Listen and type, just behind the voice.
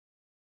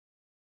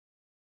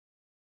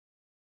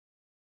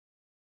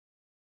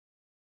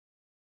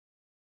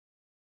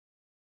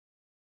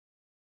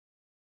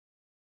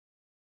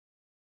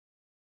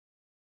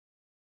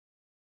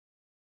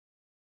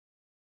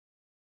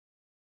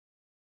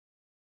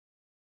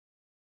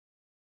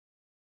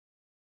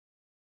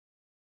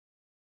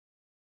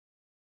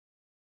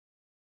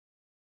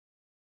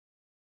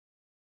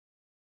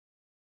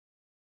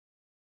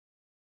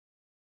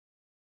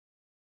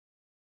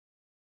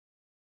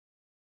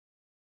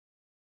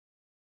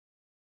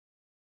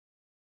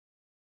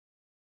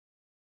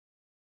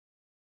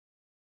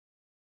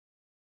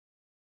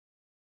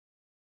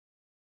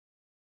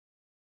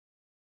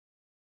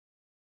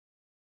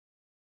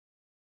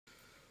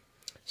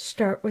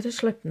Start with a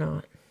slip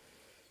knot.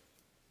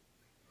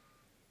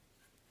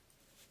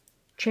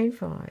 Chain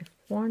 5.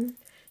 1,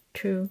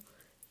 2,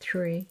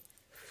 3,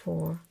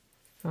 4,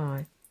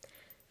 5.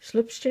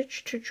 Slip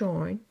stitch to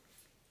join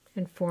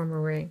and form a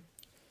ring.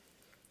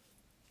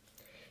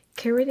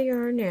 Carry the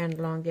yarn end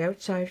along the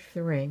outside of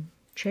the ring.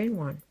 Chain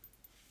 1.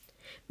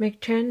 Make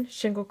 10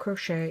 single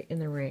crochet in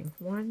the ring.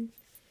 1,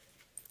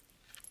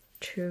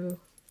 2,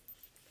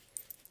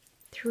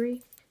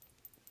 3.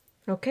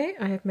 Okay,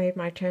 I have made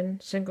my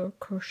 10 single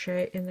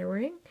crochet in the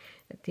ring.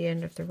 At the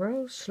end of the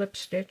row, slip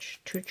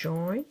stitch to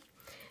join.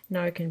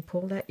 Now I can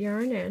pull that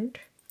yarn end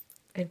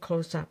and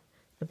close up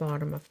the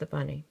bottom of the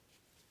bunny.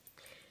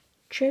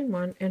 Chain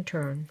 1 and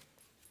turn.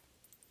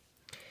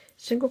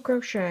 Single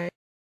crochet.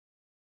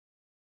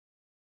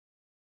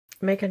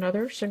 Make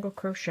another single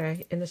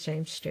crochet in the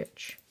same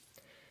stitch.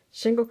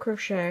 Single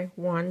crochet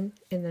 1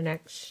 in the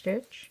next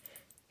stitch,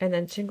 and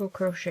then single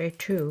crochet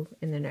 2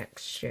 in the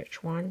next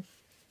stitch. 1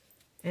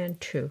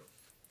 and 2.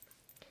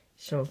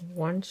 So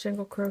 1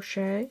 single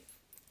crochet,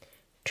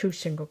 2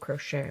 single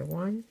crochet,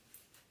 1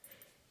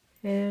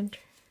 and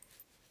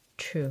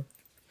 2,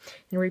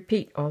 and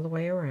repeat all the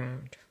way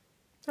around.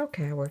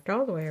 Okay, I worked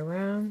all the way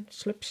around,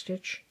 slip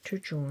stitch to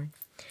join,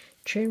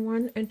 chain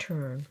 1 and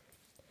turn.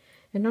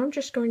 And now I'm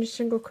just going to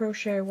single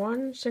crochet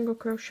 1 single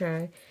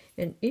crochet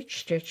in each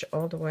stitch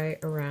all the way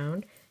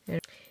around,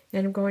 and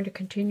I'm going to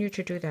continue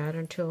to do that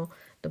until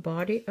the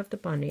body of the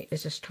bunny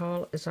is as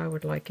tall as I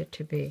would like it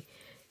to be.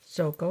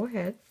 So go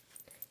ahead,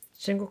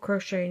 single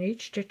crochet in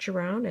each stitch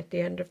around. At the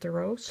end of the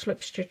row,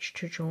 slip stitch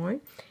to join,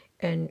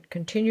 and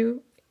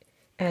continue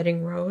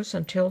adding rows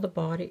until the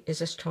body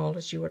is as tall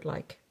as you would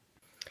like.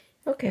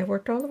 Okay, I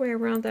worked all the way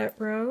around that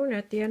row, and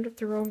at the end of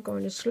the row I'm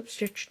going to slip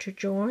stitch to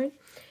join,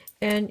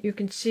 and you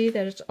can see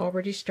that it's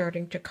already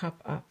starting to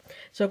cup up.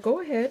 So go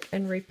ahead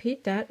and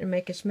repeat that and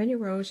make as many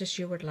rows as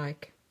you would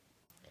like.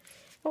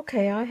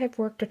 Okay, I have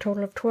worked a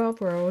total of 12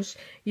 rows.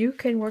 You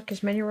can work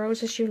as many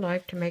rows as you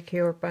like to make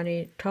your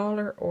bunny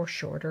taller or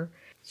shorter.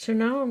 So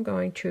now I'm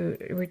going to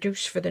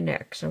reduce for the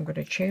neck. So I'm going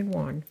to chain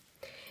 1,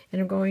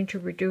 and I'm going to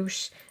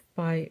reduce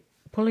by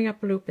pulling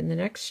up a loop in the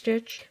next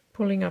stitch,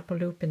 pulling up a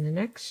loop in the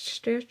next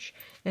stitch,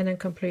 and then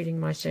completing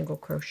my single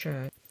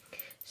crochet.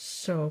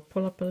 So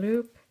pull up a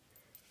loop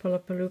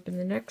in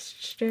the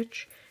next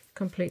stitch,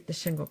 complete the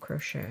single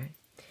crochet.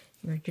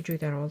 I'm going to do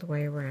that all the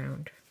way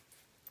around.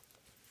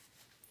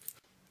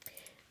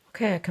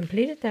 Okay, I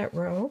completed that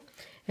row,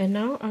 and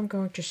now I'm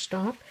going to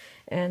stop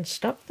and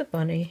stuff the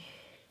bunny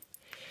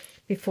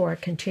before I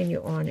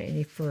continue on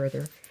any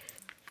further.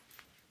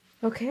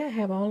 Okay, I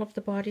have all of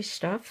the body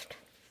stuffed.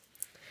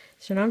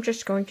 So now I'm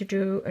just going to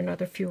do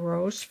another few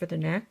rows for the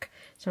neck.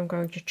 So I'm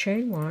going to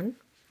chain 1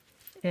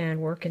 and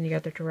work in the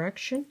other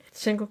direction,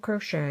 single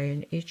crochet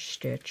in each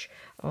stitch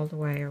all the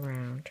way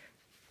around.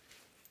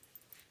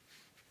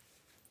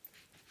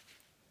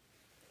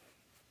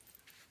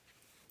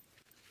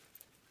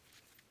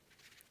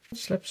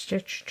 Slip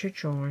stitch to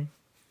join,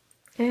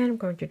 and I'm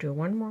going to do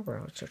one more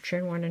row. So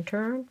chain 1 and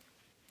turn,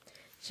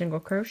 single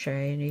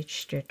crochet in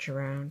each stitch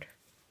around.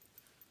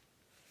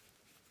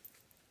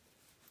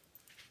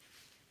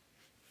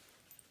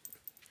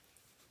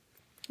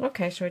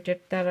 Okay, so I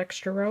did that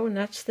extra row, and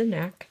that's the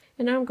neck.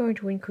 And now I'm going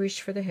to increase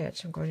for the head.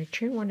 So I'm going to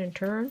chain 1 and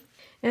turn,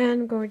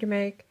 and I'm going to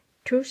make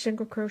 2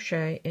 single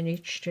crochet in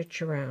each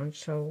stitch around.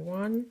 So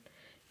 1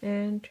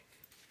 and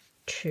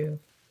 2,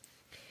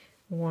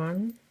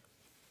 1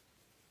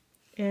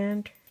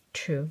 and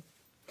 2.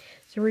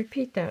 So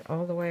repeat that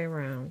all the way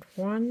around.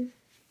 1,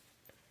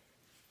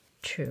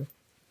 2.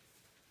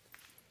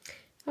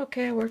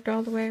 Okay, I worked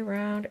all the way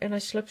around, and I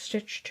slip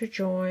stitch to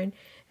join,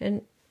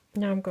 and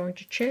now I'm going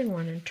to chain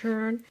 1 and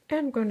turn, and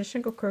I'm going to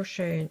single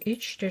crochet in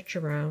each stitch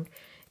around,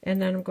 and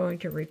then I'm going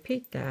to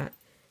repeat that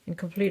and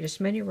complete as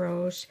many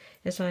rows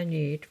as I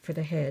need for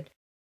the head.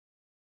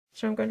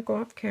 So I'm going to go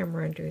off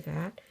camera and do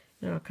that,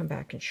 and I'll come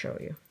back and show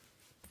you.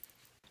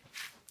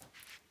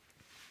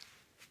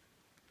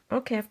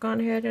 Okay, I've gone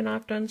ahead and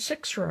I've done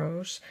 6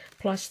 rows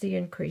plus the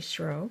increase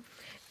row,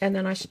 and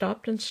then I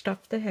stopped and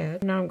stuffed the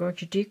head. Now I'm going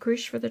to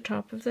decrease for the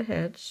top of the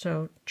head,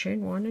 so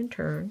chain 1 and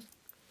turn,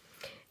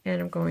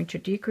 and I'm going to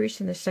decrease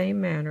in the same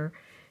manner.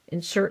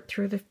 Insert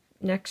through the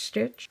next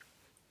stitch,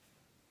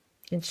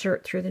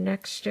 insert through the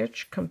next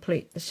stitch,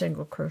 complete the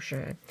single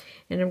crochet,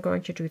 and I'm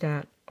going to do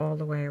that all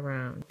the way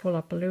around. Pull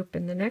up a loop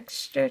in the next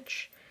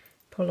stitch,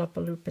 pull up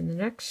a loop in the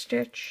next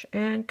stitch,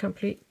 and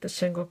complete the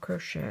single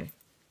crochet.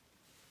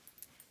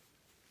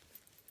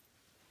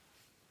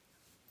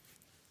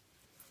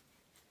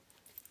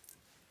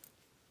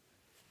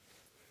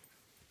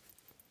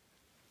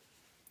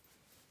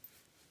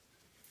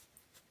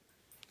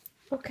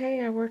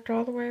 Okay, I worked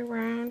all the way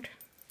around,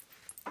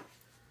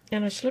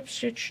 and I slip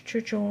stitch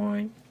to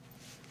join,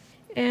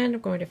 and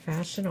I'm going to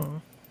fasten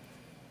off.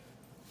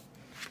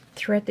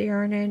 Thread the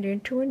yarn end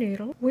into a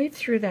needle, weave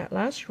through that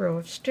last row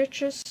of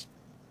stitches,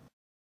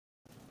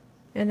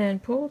 and then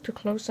pull to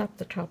close up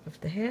the top of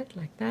the head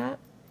like that,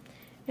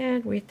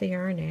 and weave the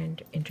yarn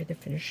end into the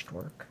finished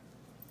work.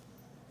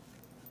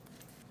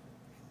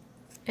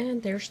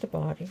 And there's the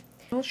body.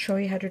 I'll show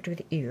you how to do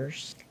the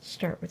ears.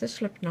 Start with a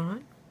slip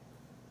knot.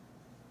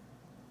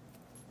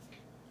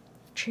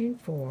 Chain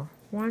 4.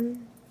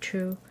 1,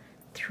 2,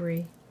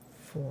 3,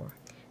 4.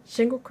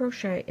 Single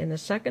crochet in the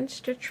second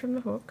stitch from the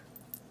hook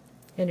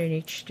and in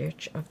each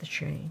stitch of the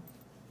chain.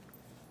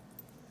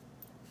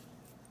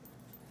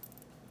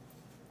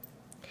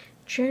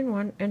 Chain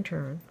 1 and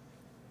turn.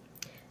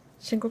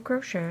 Single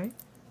crochet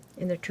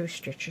in the 2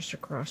 stitches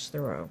across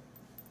the row.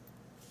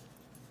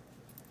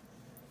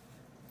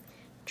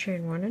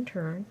 Chain 1 and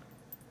turn.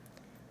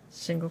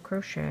 Single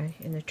crochet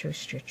in the 2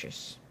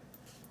 stitches.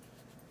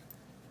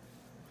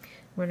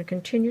 I'm going to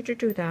continue to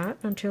do that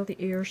until the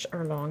ears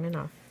are long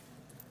enough.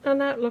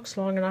 And that looks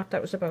long enough.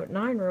 That was about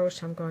 9 rows.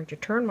 So I'm going to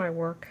turn my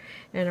work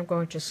and I'm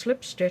going to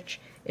slip stitch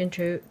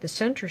into the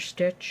center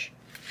stitch,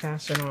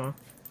 fasten off.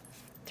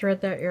 Thread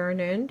that yarn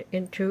end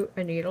into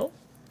a needle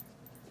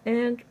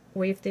and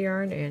weave the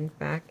yarn end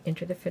back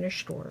into the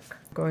finished work.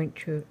 I'm going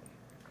to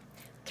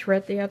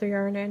thread the other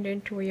yarn end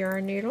into a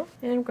yarn needle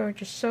and I'm going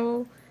to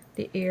sew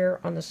the ear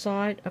on the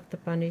side of the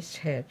bunny's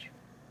head.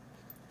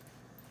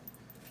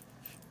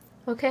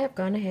 Okay, I've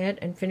gone ahead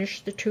and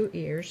finished the 2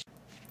 ears.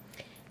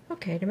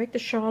 Okay, to make the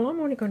shawl, I'm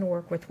only going to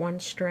work with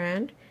 1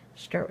 strand.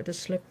 Start with a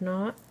slip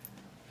knot,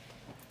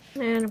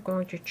 and I'm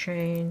going to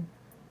chain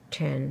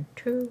 10,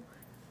 2,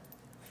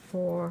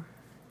 4,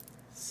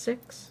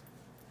 6,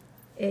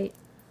 8,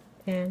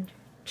 and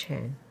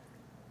 10.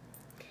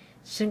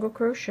 Single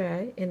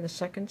crochet in the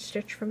second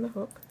stitch from the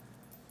hook,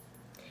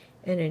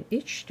 and in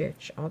each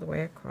stitch all the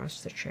way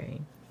across the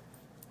chain.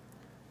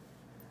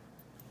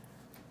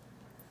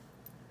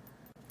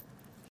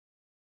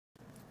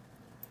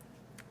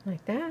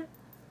 Like that.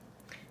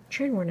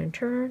 Chain 1 and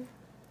turn,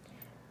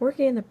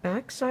 working in the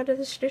back side of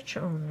the stitch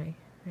only,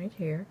 right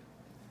here.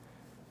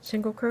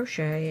 Single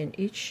crochet in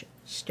each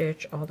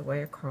stitch all the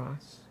way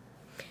across.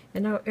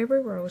 And now every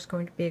row is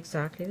going to be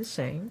exactly the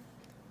same.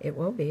 It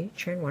will be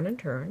chain 1 and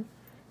turn,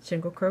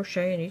 single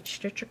crochet in each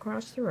stitch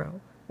across the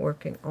row,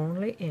 working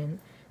only in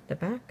the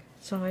back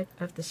side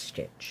of the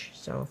stitch.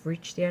 So I've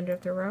reached the end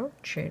of the row,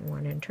 chain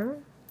 1 and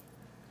turn,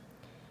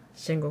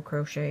 single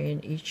crochet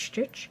in each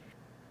stitch,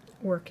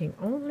 working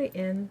only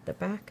in the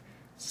back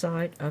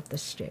side of the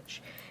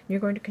stitch. You're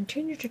going to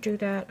continue to do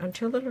that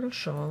until the little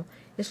shawl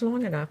is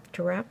long enough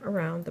to wrap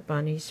around the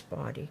bunny's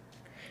body.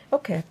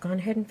 Okay, I've gone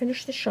ahead and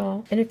finished the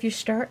shawl, and if you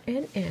start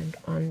and end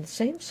on the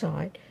same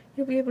side,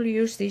 you'll be able to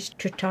use these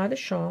to tie the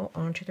shawl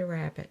onto the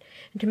rabbit.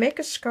 And to make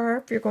a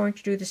scarf, you're going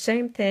to do the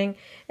same thing,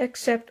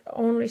 except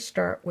only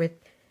start with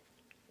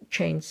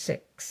chain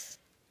 6.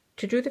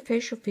 To do the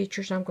facial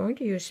features, I'm going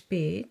to use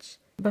beads,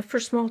 but for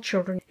small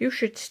children, you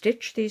should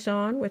stitch these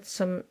on with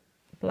some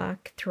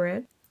black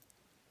thread.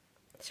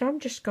 So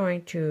I'm just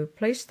going to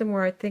place them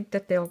where I think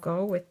that they'll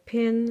go with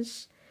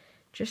pins,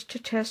 just to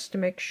test to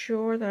make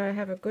sure that I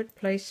have a good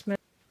placement,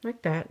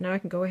 like that. Now I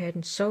can go ahead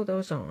and sew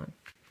those on.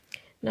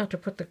 Now to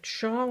put the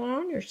shawl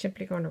on, you're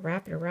simply going to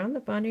wrap it around the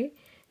bunny,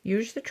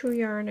 use the 2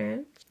 yarn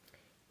ends,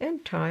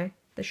 and tie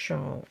the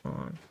shawl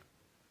on,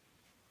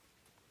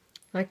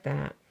 like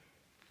that.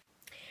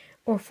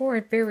 Or for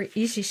a very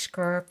easy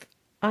scarf,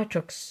 I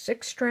took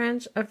 6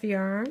 strands of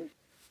yarn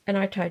and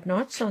I tied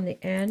knots on the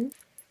end,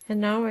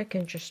 and now I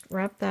can just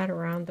wrap that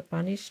around the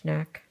bunny's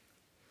neck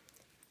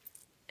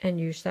and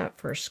use that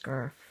for a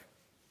scarf,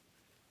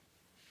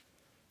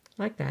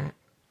 like that.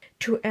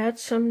 To add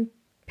some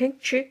pink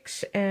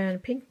cheeks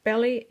and pink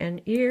belly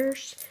and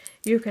ears,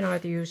 you can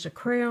either use a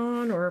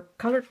crayon or a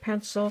colored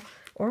pencil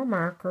or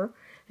marker,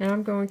 and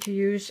I'm going to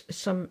use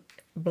some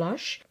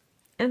blush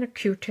and a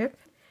Q-tip,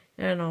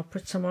 and I'll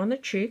put some on the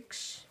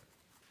cheeks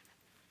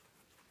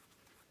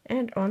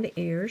and on the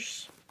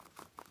ears,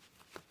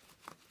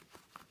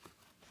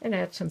 and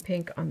add some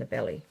pink on the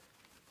belly,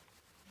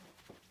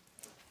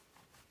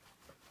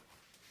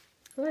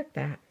 like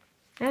that.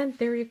 And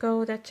there you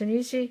go. That's an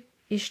easy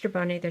Easter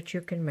bunny that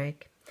you can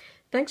make.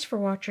 Thanks for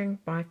watching.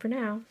 Bye for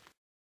now.